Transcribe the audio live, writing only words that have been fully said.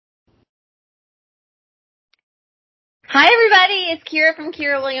Hi everybody, it's Kira from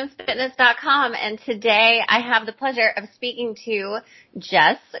KiraWilliamsFitness.com, and today I have the pleasure of speaking to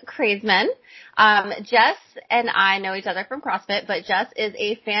Jess Kraisman. Jess and I know each other from CrossFit, but Jess is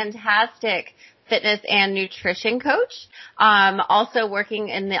a fantastic fitness and nutrition coach, also working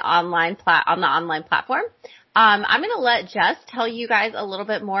in the online platform. I'm going to let Jess tell you guys a little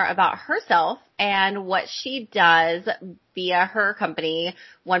bit more about herself and what she does via her company,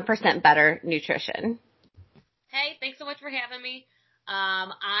 1% Better Nutrition. Hey, thanks so much for having me.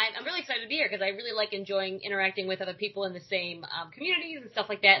 I'm really excited to be here because I really like enjoying interacting with other people in the same communities and stuff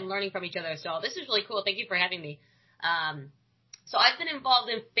like that and learning from each other. So this is really cool. Thank you for having me. So I've been involved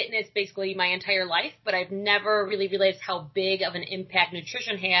in fitness basically my entire life, but I've never really realized how big of an impact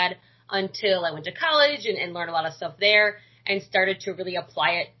nutrition had until I went to college and learned a lot of stuff there and started to really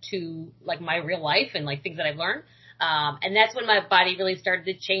apply it to like my real life and like things that I've learned. And that's when my body really started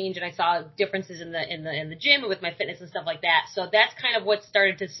to change and I saw differences in the gym with my fitness and stuff like that. So that's kind of what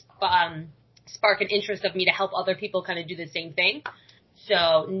started to spark an interest of me to help other people kind of do the same thing.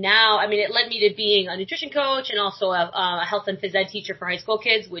 So now, it led me to being a nutrition coach and also a health and phys ed teacher for high school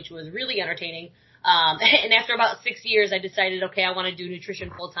kids, which was really entertaining. And after about 6 years, I decided, okay, I want to do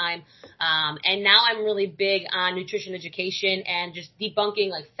nutrition full time. And now I'm really big on nutrition education and just debunking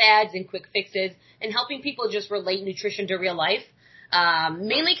like fads and quick fixes and helping people just relate nutrition to real life.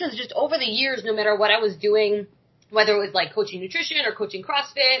 Mainly because just over the years, no matter what I was doing, whether it was like coaching nutrition or coaching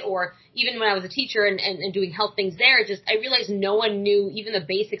CrossFit or even when I was a teacher and doing health things there, I realized no one knew even the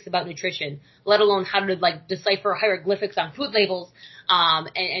basics about nutrition, let alone how to like decipher hieroglyphics on food labels,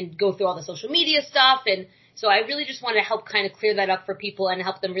 and go through all the social media stuff. And so I really just want to help kind of clear that up for people and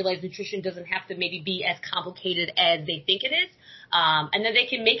help them realize nutrition doesn't have to maybe be as complicated as they think it is. And that they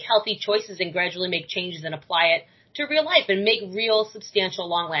can make healthy choices and gradually make changes and apply it to real life and make real, substantial,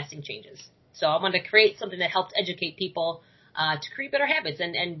 long-lasting changes. So I wanted to create something that helped educate people to create better habits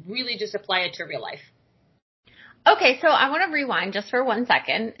and really just apply it to real life. Okay, so I want to rewind just for 1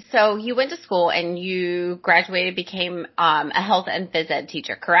 second. So you went to school and you graduated, became a health and phys ed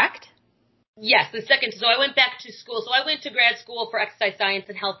teacher, correct? Yes, so I went back to school. So I went to grad school for exercise science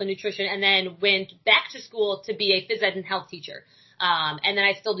and health and nutrition and then went back to school to be a phys ed and health teacher. And then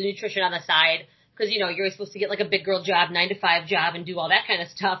I still do nutrition on the side. Because, you're supposed to get like a big girl job, 9-to-5 job and do all that kind of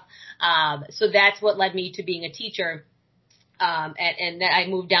stuff. So that's what led me to being a teacher. And then I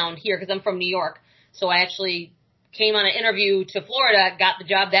moved down here because I'm from New York. So I actually came on an interview to Florida, got the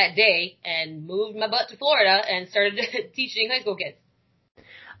job that day and moved my butt to Florida and started teaching high school kids.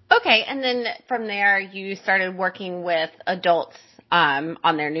 Okay. And then from there you started working with adults, on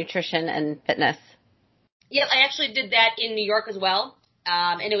their nutrition and fitness. Yep. I actually did that in New York as well.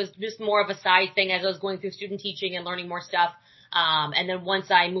 And it was just more of a side thing as I was going through student teaching and learning more stuff. And then once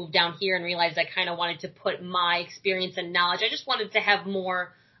I moved down here and realized I kind of wanted to put my experience and knowledge, I just wanted to have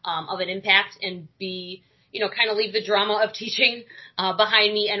more, of an impact and be, kind of leave the drama of teaching,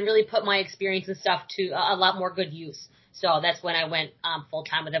 behind me and really put my experience and stuff to a lot more good use. So that's when I went, full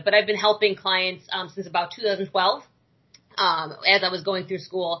time with it. But I've been helping clients, since about 2012, as I was going through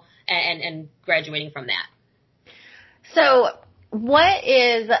school and graduating from that. So what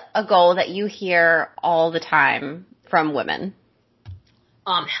is a goal that you hear all the time from women?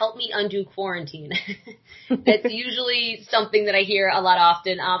 Help me undo quarantine. That's usually something that I hear a lot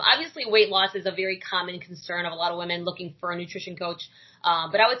often. Obviously weight loss is a very common concern of a lot of women looking for a nutrition coach.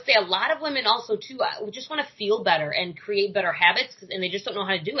 But I would say a lot of women also too, just want to feel better and create better habits and they just don't know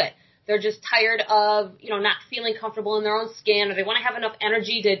how to do it. They're just tired of, not feeling comfortable in their own skin or they want to have enough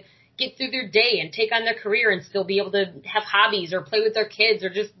energy to get through their day and take on their career and still be able to have hobbies or play with their kids or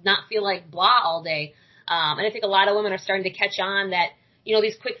just not feel like blah all day. And I think a lot of women are starting to catch on that,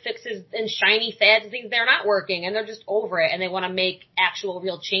 these quick fixes and shiny fads and things, they're not working and they're just over it and they want to make actual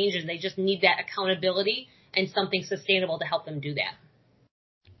real changes. They just need that accountability and something sustainable to help them do that.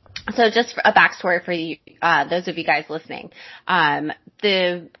 So just a backstory for you, those of you guys listening.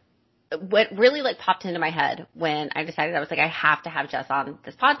 What really like popped into my head when I decided I was like, I have to have Jess on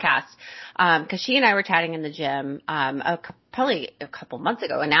this podcast, cause she and I were chatting in the gym, probably a couple months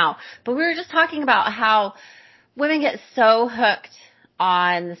ago now, but we were just talking about how women get so hooked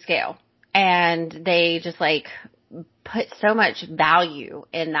on the scale and they just like put so much value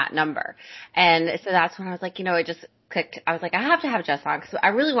in that number. And so that's when I was like, it just clicked. I was like, I have to have Jess on because I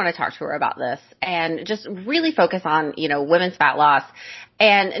really want to talk to her about this and just really focus on, women's fat loss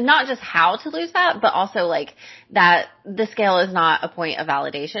and not just how to lose fat, but also like that the scale is not a point of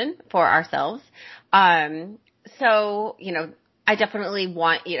validation for ourselves. So, I definitely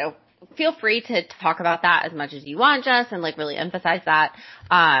want, feel free to talk about that as much as you want, Jess, and like really emphasize that,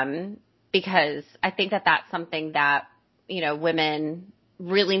 because I think that that's something that women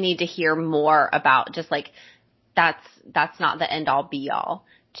really need to hear more about just like that's not the end all be all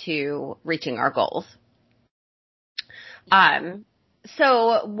to reaching our goals.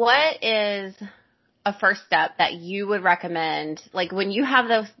 So what is a first step that you would recommend, like when you have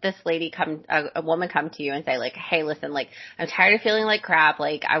this lady a woman come to you and say like, hey, listen, like I'm tired of feeling like crap.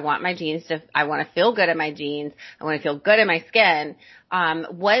 Like I want to feel good in my jeans. I want to feel good in my skin.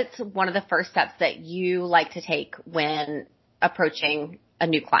 What's one of the first steps that you like to take when approaching a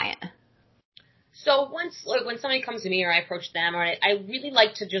new client? So when somebody comes to me or I approach them, or I really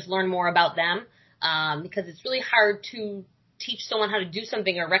like to just learn more about them, because it's really hard to teach someone how to do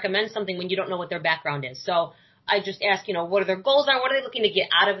something or recommend something when you don't know what their background is. So I just ask, what are their goals are? What are they looking to get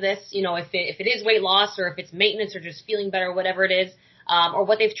out of this? If it is weight loss or if it's maintenance or just feeling better, whatever it is, or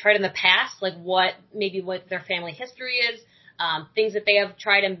what they've tried in the past, like what their family history is, things that they have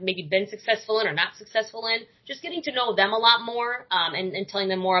tried and maybe been successful in or not successful in, just getting to know them a lot more, and telling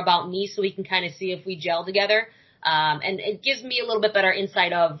them more about me so we can kind of see if we gel together. And it gives me a little bit better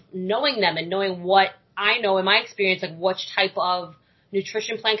insight of knowing them and knowing what I know in my experience, like which type of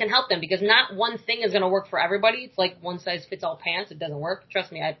nutrition plan can help them, because not one thing is going to work for everybody. It's like one size fits all pants. It doesn't work.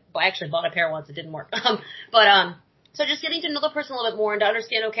 Trust me. I actually bought a pair once. It didn't work. So just getting to know the person a little bit more and to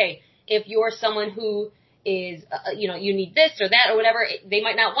understand, okay, if you're someone who is, you need this or that or whatever, they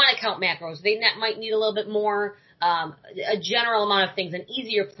might not want to count macros. They might need a little bit more, a general amount of things, an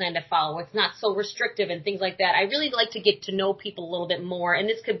easier plan to follow. It's not so restrictive and things like that. I really like to get to know people a little bit more, and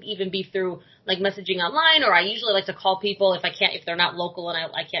this could even be through like messaging online, or I usually like to call people if they're not local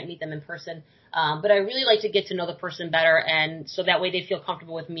and I can't meet them in person. But I really like to get to know the person better, and so that way they feel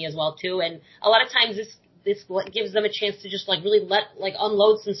comfortable with me as well too. And a lot of times this gives them a chance to just like really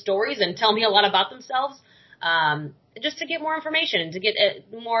unload some stories and tell me a lot about themselves. Just to get more information and to get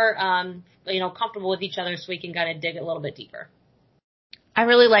more, comfortable with each other so we can kind of dig a little bit deeper. I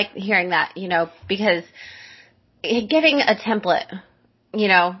really like hearing that, because giving a template,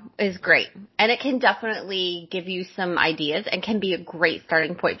 is great. And it can definitely give you some ideas and can be a great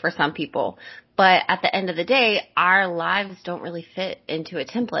starting point for some people. But at the end of the day, our lives don't really fit into a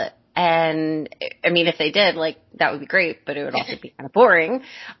template. And I mean, if they did, like, that would be great, but it would also be kind of boring.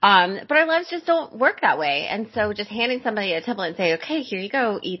 But our lives just don't work that way. And so just handing somebody a template and say, okay, here you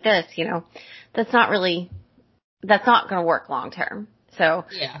go, eat this, that's not going to work long term. So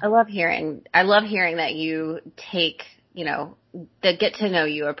yeah. I love hearing that you take, the get to know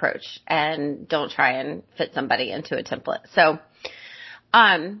you approach and don't try and fit somebody into a template. So,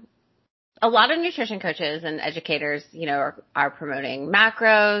 a lot of nutrition coaches and educators, are promoting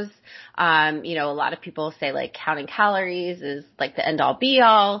macros. A lot of people say like counting calories is like the end all be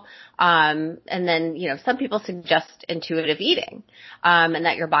all. And then, some people suggest intuitive eating, and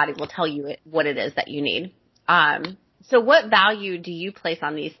that your body will tell you what it is that you need. So what value do you place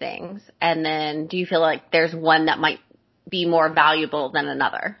on these things? And then do you feel like there's one that might be more valuable than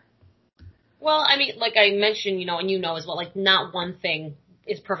another? Well, I mean, like I mentioned, and as well, like not one thing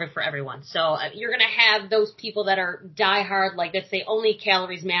is perfect for everyone. So you're going to have those people that are diehard, like that say only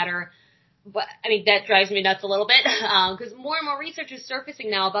calories matter. But I mean, that drives me nuts a little bit, because more and more research is surfacing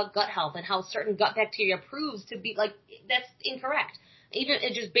now about gut health and how certain gut bacteria proves to be like, that's incorrect. Even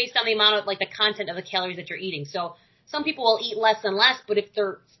just based on the amount of like the content of the calories that you're eating. So some people will eat less and less, but if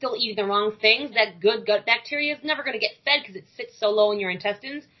they're still eating the wrong things, that good gut bacteria is never going to get fed because it sits so low in your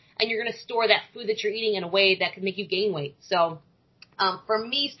intestines, and you're going to store that food that you're eating in a way that could make you gain weight. So, for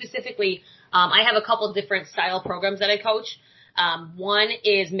me specifically, I have a couple different style programs that I coach. One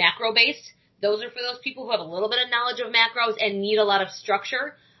is macro-based. Those are for those people who have a little bit of knowledge of macros and need a lot of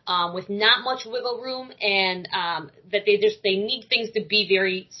structure, with not much wiggle room, and that they need things to be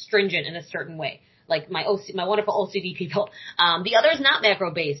very stringent in a certain way. Like my wonderful OCD people. The other is not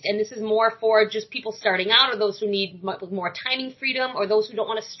macro-based, and this is more for just people starting out, or those who need more timing freedom, or those who don't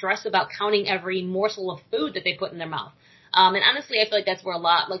want to stress about counting every morsel of food that they put in their mouth. And honestly, I feel like that's where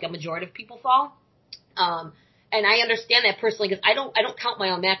a majority of people fall. And I understand that personally because I don't count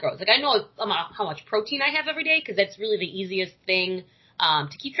my own macros. Like I know how much protein I have every day because that's really the easiest thing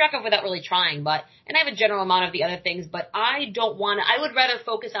to keep track of without really trying. And I have a general amount of the other things, but I would rather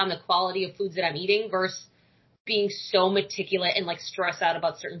focus on the quality of foods that I'm eating versus being so meticulous and like stress out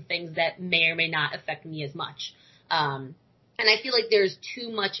about certain things that may or may not affect me as much. And I feel like there's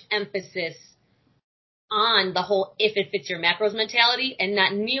too much emphasis on the whole if it fits your macros mentality and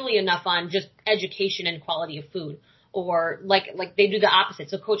not nearly enough on just education and quality of food. Or like they do the opposite.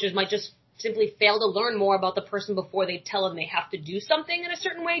 So coaches might just simply fail to learn more about the person before they tell them they have to do something in a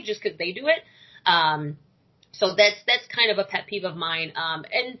certain way just because they do it. So that's kind of a pet peeve of mine.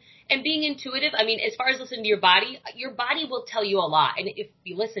 And being intuitive, I mean, as far as listening to your body will tell you a lot, and if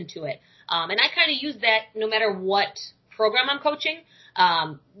you listen to it. And I kind of use that no matter what program I'm coaching.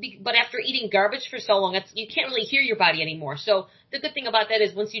 But after eating garbage for so long, you can't really hear your body anymore. So the good thing about that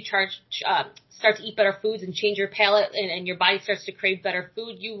is once you start to eat better foods and change your palate and your body starts to crave better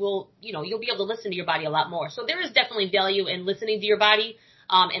food, you'll be able to listen to your body a lot more. So there is definitely value in listening to your body,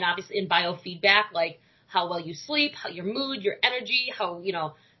 and obviously in biofeedback, like how well you sleep, how your mood, your energy, how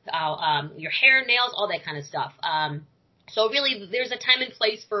your hair, nails, all that kind of stuff. So really, there's a time and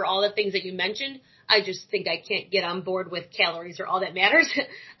place for all the things that you mentioned. I just think I can't get on board with calories or all that matters,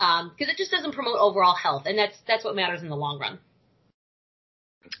 because it just doesn't promote overall health, and that's what matters in the long run.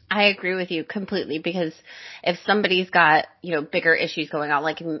 I agree with you completely, because if somebody's got, bigger issues going on,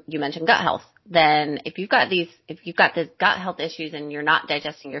 like you mentioned gut health, then if you've got this gut health issues and you're not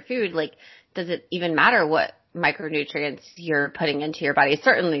digesting your food, like, does it even matter what micronutrients you're putting into your body?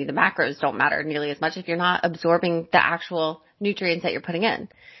 Certainly the macros don't matter nearly as much if you're not absorbing the actual nutrients that you're putting in.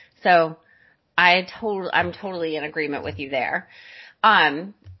 So I'm totally in agreement with you there.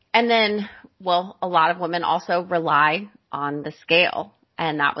 And then, a lot of women also rely on the scale.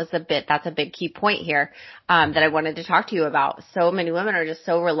 And that's a big key point here, that I wanted to talk to you about. So many women are just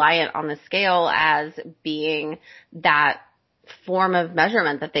so reliant on the scale as being that form of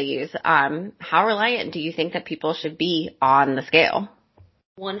measurement that they use. How reliant do you think that people should be on the scale?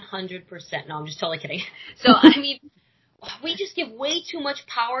 100%. No, I'm just totally kidding. So, I mean, we just give way too much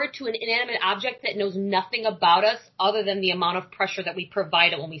power to an inanimate object that knows nothing about us other than the amount of pressure that we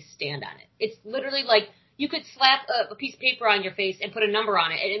provide it when we stand on it. It's literally like you could slap a piece of paper on your face and put a number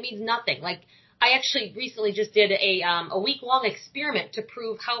on it, and it means nothing. Like, I actually recently just did a week-long experiment to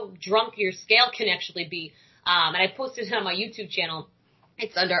prove how drunk your scale can actually be. And I posted it on my YouTube channel.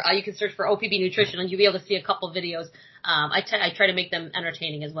 It's under, you can search for OPB Nutrition and you'll be able to see a couple videos. I try to make them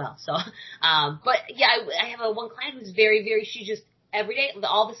entertaining as well. So, but yeah, I have one client who's very, very, she just every day,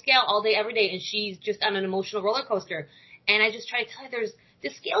 all the scale, all day, every day, and she's just on an emotional roller coaster. And I just try to tell her the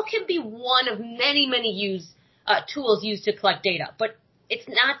scale can be one of many, many tools used to collect data, but it's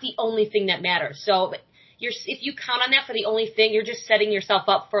not the only thing that matters. So, if you count on that for the only thing, you're just setting yourself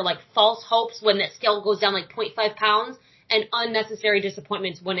up for like false hopes when that scale goes down like 0.5 pounds and unnecessary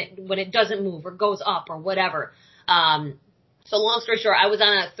disappointments when it doesn't move or goes up or whatever. So long story short, I was on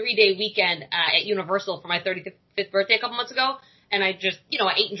a 3-day weekend at Universal for my 35th birthday a couple months ago, and I just,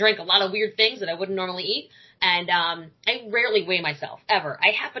 I ate and drank a lot of weird things that I wouldn't normally eat. And I rarely weigh myself, ever.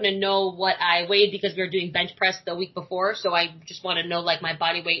 I happen to know what I weighed because we were doing bench press the week before, so I just want to know like my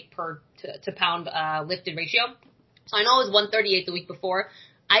body weight to pound lifted ratio. So I know it was 138 the week before.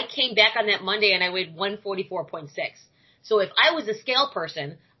 I came back on that Monday and I weighed 144.6. So if I was a scale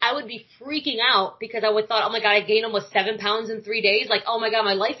person, I would be freaking out because I would thought, oh my God, I gained almost 7 pounds in 3 days. Like, oh my God,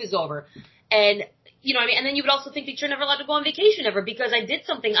 my life is over. And you know what I mean? And then you would also think that you're never allowed to go on vacation ever because I did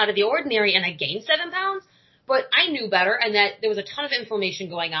something out of the ordinary and I gained 7 pounds. But I knew better, and that there was a ton of inflammation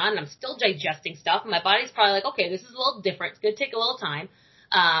going on, and I'm still digesting stuff, and my body's probably like, okay, this is a little different. It's going to take a little time.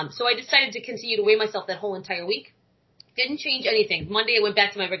 So I decided to continue to weigh myself that whole entire week. Didn't change anything. Monday, I went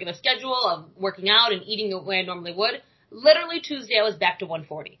back to my regular schedule of working out and eating the way I normally would. Literally Tuesday, I was back to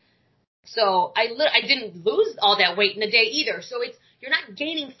 140. So I didn't lose all that weight in a day either. So you're not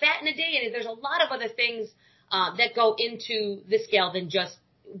gaining fat in a day, and there's a lot of other things that go into the scale than just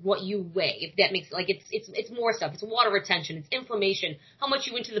what you weigh, if that makes, like, it's more stuff. It's water retention, it's inflammation, how much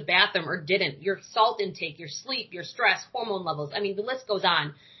you went to the bathroom or didn't, your salt intake, your sleep, your stress, hormone levels. I mean, the list goes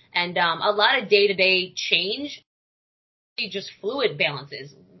on. And a lot of day-to-day change, just fluid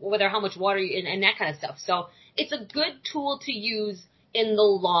balances, whether how much water you, and that kind of stuff. So it's a good tool to use in the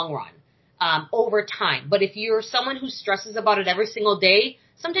long run, over time. But if you're someone who stresses about it every single day,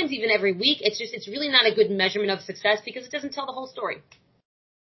 sometimes even every week, it's really not a good measurement of success because it doesn't tell the whole story.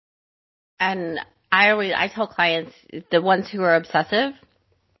 And I tell clients, the ones who are obsessive,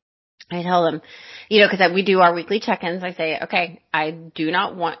 I tell them, because we do our weekly check-ins, I say, okay, I do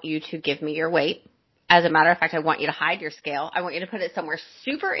not want you to give me your weight. As a matter of fact, I want you to hide your scale. I want you to put it somewhere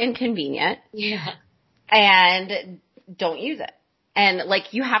super inconvenient. Yeah. And don't use it. And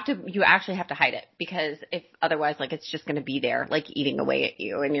like you actually have to hide it because if otherwise, like it's just going to be there, like eating away at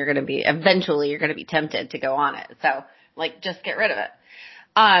you, and eventually you're going to be tempted to go on it. So like just get rid of it.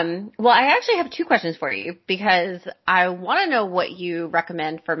 Well, I actually have 2 questions for you because I want to know what you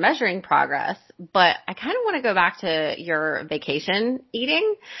recommend for measuring progress, but I kind of want to go back to your vacation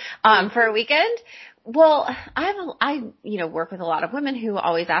eating, for a weekend. Well, I work with a lot of women who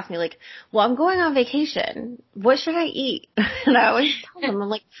always ask me like, well, I'm going on vacation. What should I eat? And I always tell them, I'm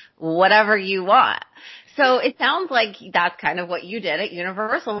like, whatever you want. So it sounds like that's kind of what you did at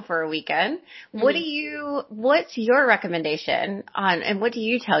Universal for a weekend. What's your recommendation on, and what do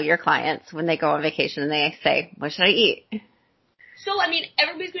you tell your clients when they go on vacation and they say, what should I eat? So, I mean,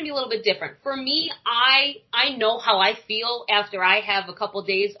 everybody's going to be a little bit different. For me, I know how I feel after I have a couple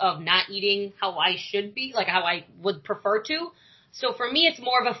days of not eating how I should be, like how I would prefer to. So for me, it's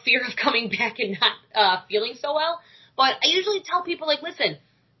more of a fear of coming back and not feeling so well. But I usually tell people, like, listen,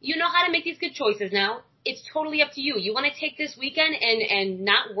 you know how to make these good choices now. It's totally up to you. You want to take this weekend and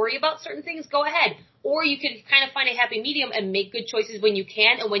not worry about certain things, go ahead. Or you can kind of find a happy medium and make good choices when you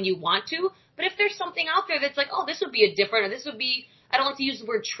can and when you want to. But if there's something out there that's like, oh, this would be a different, or this would be, I don't like to use the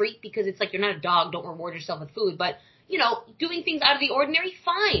word treat because it's like you're not a dog, don't reward yourself with food, but, you know, doing things out of the ordinary,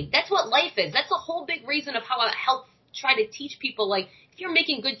 fine. That's what life is. That's the whole big reason of how I help try to teach people, like, if you're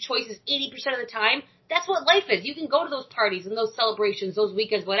making good choices 80% of the time, that's what life is. You can go to those parties and those celebrations, those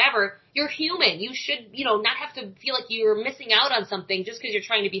weekends, whatever. You're human. You should, you know, not have to feel like you're missing out on something just because you're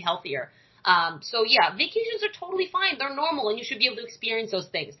trying to be healthier. So yeah, vacations are totally fine. They're normal and you should be able to experience those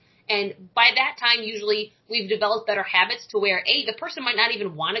things. And by that time, usually we've developed better habits to where, A, the person might not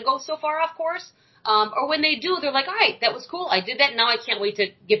even want to go so far off course. Or when they do, they're like, all right, that was cool. I did that. Now I can't wait to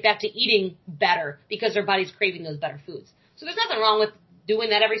get back to eating better because their body's craving those better foods. So there's nothing wrong with doing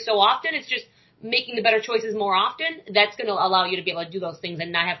that every so often. It's just making the better choices more often. That's going to allow you to be able to do those things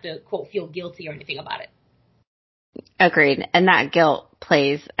and not have to, quote, feel guilty or anything about it. Agreed. And that guilt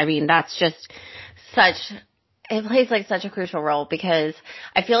plays, I mean, that's just it plays like such a crucial role because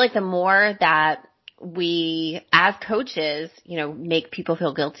I feel like the more that we, as coaches, you know, make people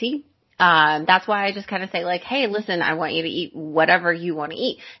feel guilty, that's why I just kind of say like, hey, listen, I want you to eat whatever you want to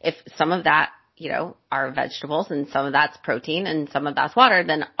eat. If some of that, you know, are vegetables and some of that's protein and some of that's water,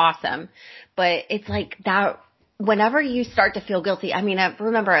 then awesome. But it's like that, whenever you start to feel guilty, I mean, I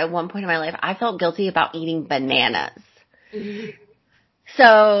remember at one point in my life, I felt guilty about eating bananas. Mm-hmm.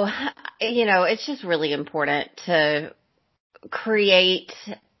 So, you know, it's just really important to create,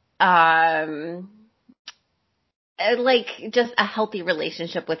 like just a healthy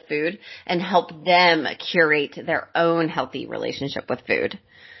relationship with food and help them curate their own healthy relationship with food.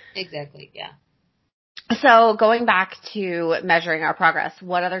 Exactly. Yeah. So going back to measuring our progress,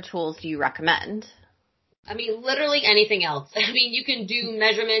 what other tools do you recommend? I mean, literally anything else. I mean, you can do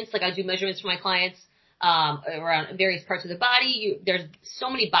measurements, like I do measurements for my clients, around various parts of the body. There's so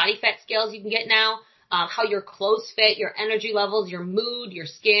many body fat scales you can get now, how your clothes fit, your energy levels, your mood, your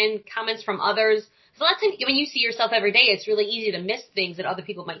skin, comments from others. So that's when you see yourself every day, it's really easy to miss things that other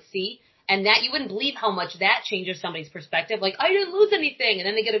people might see. And that you wouldn't believe how much that changes somebody's perspective. Like, I didn't lose anything. And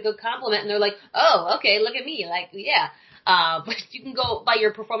then they get a good compliment and they're like, oh, okay, look at me. Like, yeah. But you can go by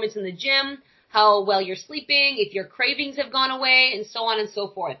your performance in the gym, how well you're sleeping, if your cravings have gone away, and so on and so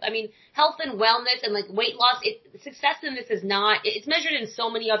forth. I mean, health and wellness and like weight loss, success in this is not, it's measured in so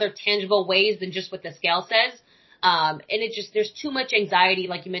many other tangible ways than just what the scale says. And it just, there's too much anxiety,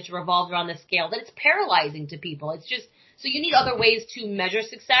 like you mentioned, revolved around the scale that it's paralyzing to people. It's just, so you need other ways to measure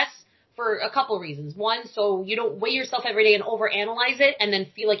success for a couple of reasons. One, so you don't weigh yourself every day and overanalyze it and then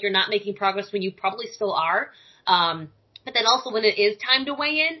feel like you're not making progress when you probably still are. But then also when it is time to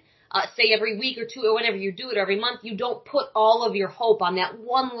weigh in, say every week or two or whenever you do it, every month, you don't put all of your hope on that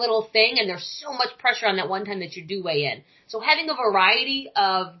one little thing, and there's so much pressure on that one time that you do weigh in. So having a variety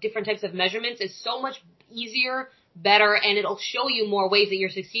of different types of measurements is so much easier, better, and it'll show you more ways that you're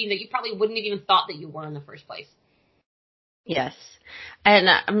succeeding that you probably wouldn't have even thought that you were in the first place. Yes. And,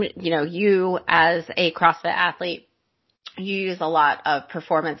 you know, you as a CrossFit athlete, you use a lot of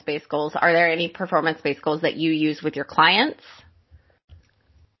performance-based goals. Are there any performance-based goals that you use with your clients?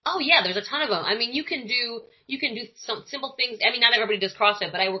 Oh yeah, there's a ton of them. I mean, you can do some simple things. I mean, not everybody does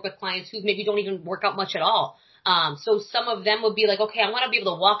CrossFit, but I work with clients who maybe don't even work out much at all. So some of them would be like, okay, I want to be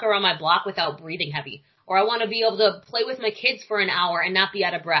able to walk around my block without breathing heavy, or I want to be able to play with my kids for an hour and not be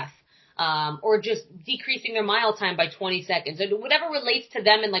out of breath. Or just decreasing their mile time by 20 seconds, or whatever relates to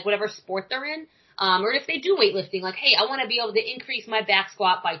them in like whatever sport they're in. Or if they do weightlifting, like, hey, I want to be able to increase my back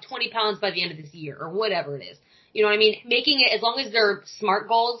squat by 20 pounds by the end of this year, or whatever it is. You know what I mean? Making it, as long as they're SMART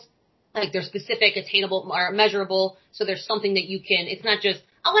goals, like they're specific, attainable, or measurable, so there's something that you can, it's not just,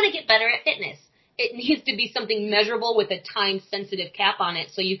 I want to get better at fitness. It needs to be something measurable with a time-sensitive cap on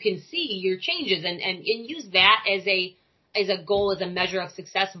it so you can see your changes and use that as a goal, as a measure of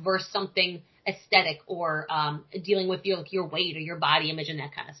success versus something aesthetic or dealing with your weight or your body image and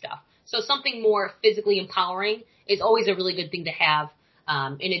that kind of stuff. So something more physically empowering is always a really good thing to have,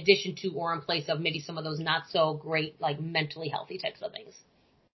 in addition to or in place of maybe some of those not so great, like mentally healthy types of things.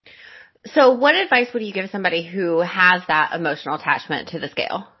 So what advice would you give somebody who has that emotional attachment to the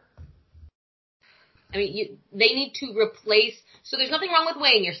scale? I mean, they need to replace, so there's nothing wrong with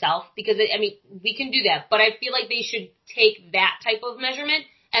weighing yourself because, we can do that, but I feel like they should take that type of measurement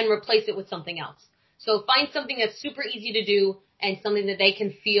and replace it with something else. So find something that's super easy to do and something that they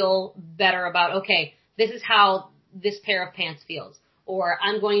can feel better about. Okay, this is how this pair of pants feels. Or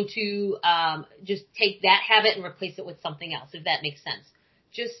I'm going to just take that habit and replace it with something else, if that makes sense.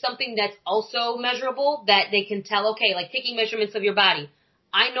 Just something that's also measurable that they can tell, okay, like taking measurements of your body.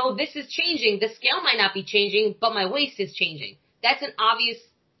 I know this is changing. The scale might not be changing, but my waist is changing. That's an obvious,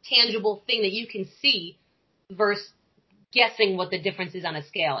 tangible thing that you can see versus guessing what the difference is on a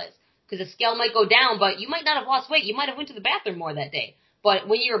scale is. Because a scale might go down, but you might not have lost weight. You might have went to the bathroom more that day. But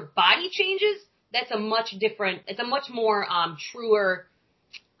when your body changes, that's a much different, it's a much more truer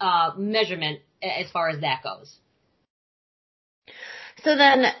measurement as far as that goes. So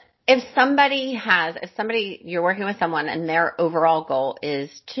then if you're working with someone and their overall goal is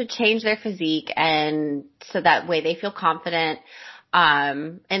to change their physique and so that way they feel confident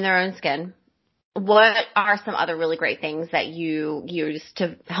in their own skin, what are some other really great things that you use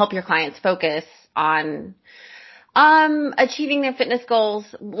to help your clients focus on achieving their fitness goals?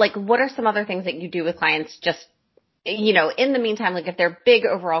 Like, what are some other things that you do with clients just, in the meantime, like if their big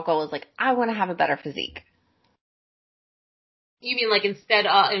overall goal is like, I want to have a better physique? You mean like in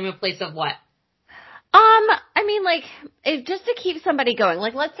replace of what? I mean, like, just to keep somebody going.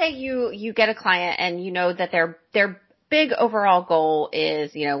 Like, let's say you get a client and you know that their big overall goal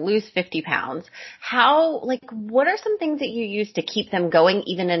is, lose 50 pounds. What are some things that you use to keep them going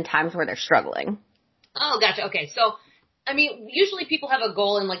even in times where they're struggling? Oh, gotcha. Okay. So, usually people have a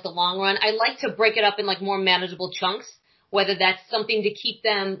goal in like the long run. I like to break it up in like more manageable chunks, whether that's something to keep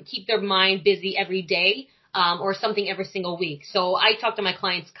their mind busy every day, or something every single week. So I talk to my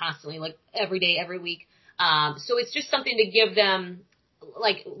clients constantly, like every day, every week. So it's just something to give them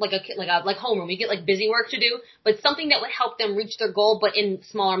like homeroom. You get like busy work to do, but something that would help them reach their goal, but in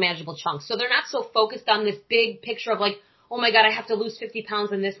smaller manageable chunks. So they're not so focused on this big picture of like, oh my God, I have to lose 50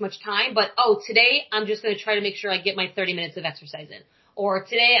 pounds in this much time. But, today I'm just going to try to make sure I get my 30 minutes of exercise in. Or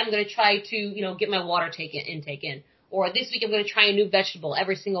today I'm going to try to, get my water intake in. Or this week I'm going to try a new vegetable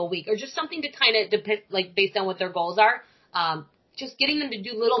every single week. Or just something to kind of based on what their goals are. Just getting them to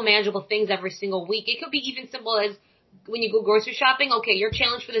do little manageable things every single week. It could be even simple as when you go grocery shopping. Okay, your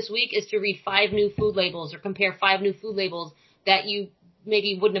challenge for this week is to read 5 new food labels or compare 5 new food labels that you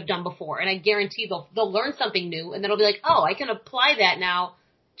maybe wouldn't have done before. And I guarantee they'll learn something new, and then it'll be like, oh, I can apply that now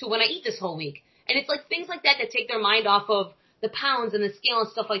to when I eat this whole week. And it's like things like that take their mind off of the pounds and the scale and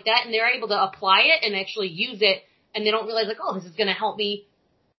stuff like that, and they're able to apply it and actually use it, and they don't realize like, oh, this is going to help me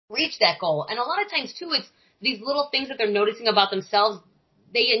reach that goal. And a lot of times too, it's these little things that they're noticing about themselves.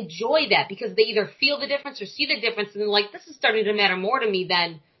 They enjoy that because they either feel the difference or see the difference, and they're like, this is starting to matter more to me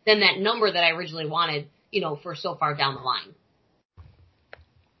than that number that I originally wanted, for so far down the line.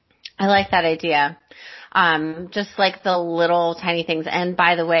 I like that idea. Just like the little tiny things. And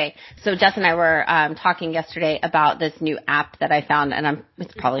by the way, so Jess and I were talking yesterday about this new app that I found, and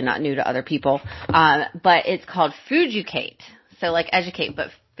it's probably not new to other people, but it's called Fooducate. So like educate, but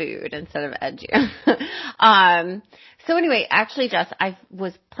food instead of edu. So anyway, actually, Jess, I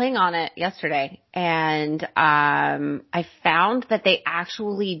was playing on it yesterday, and I found that they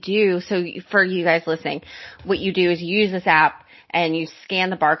actually do. So for you guys listening, what you do is you use this app and you scan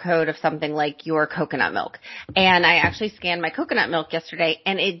the barcode of something like your coconut milk. And I actually scanned my coconut milk yesterday,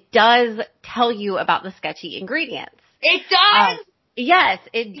 and it does tell you about the sketchy ingredients. It does? Yes,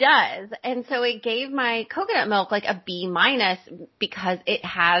 it does. And so it gave my coconut milk like a B- because it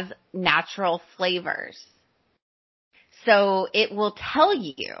has natural flavors. So it will tell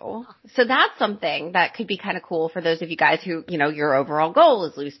you. So that's something that could be kind of cool for those of you guys who, your overall goal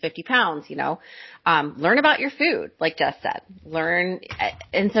is lose 50 pounds, learn about your food, like Jess said,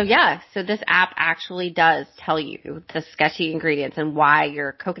 And so, so this app actually does tell you the sketchy ingredients and why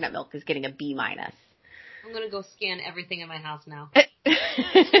your coconut milk is getting a B-. I'm going to go scan everything in my house now.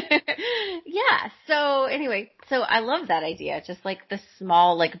 Yeah. So anyway, so I love that idea. Just like the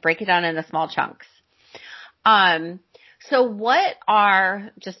small, like break it down into small chunks. So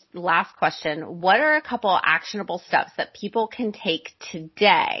just last question, what are a couple actionable steps that people can take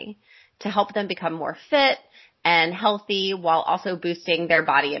today to help them become more fit and healthy while also boosting their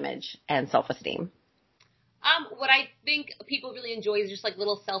body image and self-esteem? What I think people really enjoy is just like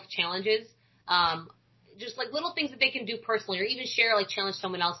little self-challenges. Just like little things that they can do personally, or even share, like challenge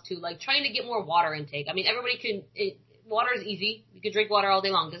someone else to, like trying to get more water intake. I mean, water is easy. You can drink water all day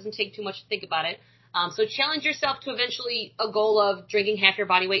long. It doesn't take too much to think about it. So challenge yourself to eventually a goal of drinking half your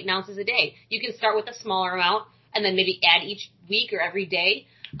body weight in ounces a day. You can start with a smaller amount and then maybe add each week or every day.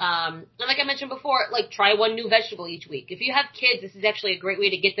 And like I mentioned before, like try one new vegetable each week. If you have kids, this is actually a great way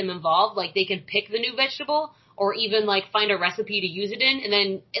to get them involved. Like they can pick the new vegetable or even like find a recipe to use it in, and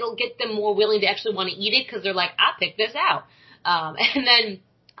then it'll get them more willing to actually want to eat it because they're like, I picked this out. And then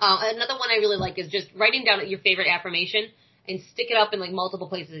another one I really like is just writing down your favorite affirmation and stick it up in like multiple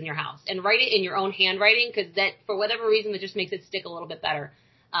places in your house and write it in your own handwriting because that, for whatever reason, that just makes it stick a little bit better.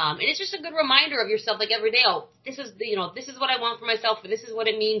 And it's just a good reminder of yourself, like every day, oh, this is this is what I want for myself, or this is what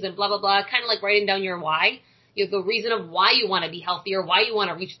it means, and blah, blah, blah. Kind of like writing down your why, the reason of why you want to be healthier, why you want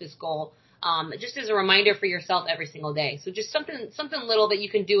to reach this goal, just as a reminder for yourself every single day. So just something little that you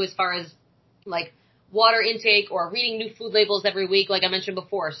can do as far as like water intake or reading new food labels every week, like I mentioned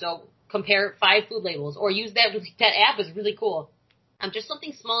before. So compare 5 food labels or use that app is really cool. Just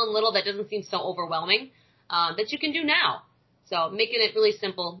something small and little that doesn't seem so overwhelming, that you can do now. So making it really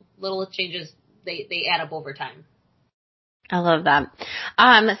simple, little changes, they add up over time. I love that.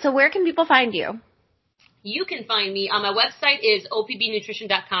 So where can people find you? You can find me on my website is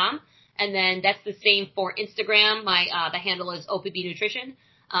opbnutrition.com, and then that's the same for Instagram. My the handle is opbnutrition.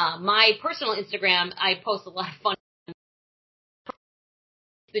 My personal Instagram, I post a lot of fun.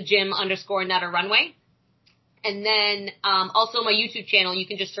 The gym _ not a runway. And then also my YouTube channel, you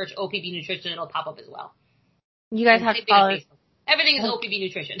can just search OPB Nutrition, it'll pop up as well. You guys have to follow. Everything is OPB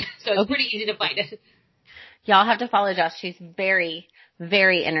Nutrition, so it's pretty easy to find it. Y'all have to follow Jess. She's very,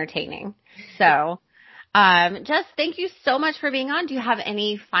 very entertaining. So, Jess, thank you so much for being on. Do you have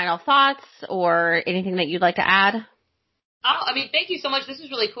any final thoughts or anything that you'd like to add? Oh, I mean, thank you so much. This is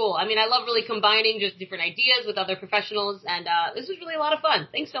really cool. I mean, I love really combining just different ideas with other professionals, and this was really a lot of fun.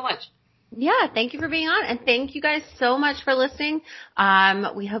 Thanks so much. Yeah, thank you for being on, and thank you guys so much for listening.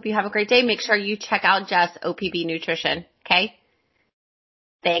 We hope you have a great day. Make sure you check out Jess, OPB Nutrition, okay?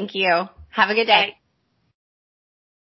 Thank you. Have a good day. Bye.